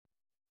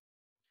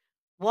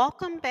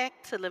Welcome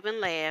back to Live and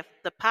Laugh,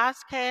 the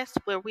podcast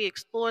where we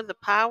explore the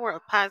power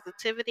of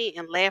positivity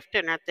and laughter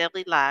in our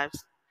daily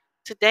lives.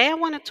 Today, I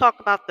want to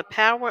talk about the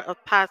power of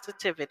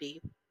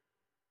positivity.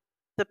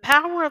 The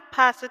power of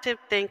positive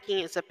thinking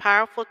is a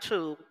powerful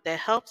tool that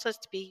helps us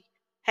to be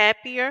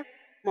happier,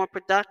 more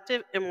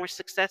productive, and more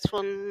successful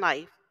in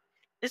life.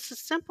 It's a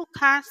simple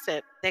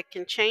concept that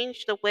can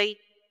change the way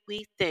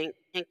we think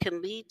and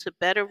can lead to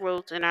better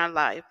roads in our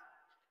life.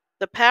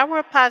 The power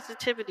of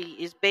positivity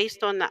is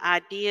based on the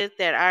idea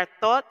that our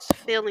thoughts,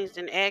 feelings,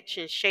 and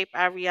actions shape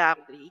our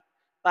reality.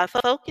 By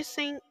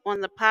focusing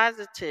on the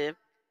positive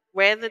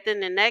rather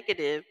than the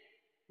negative,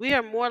 we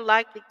are more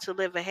likely to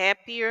live a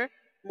happier,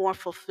 more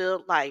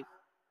fulfilled life.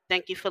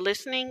 Thank you for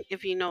listening.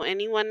 If you know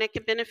anyone that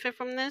can benefit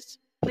from this,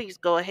 please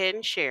go ahead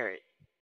and share it.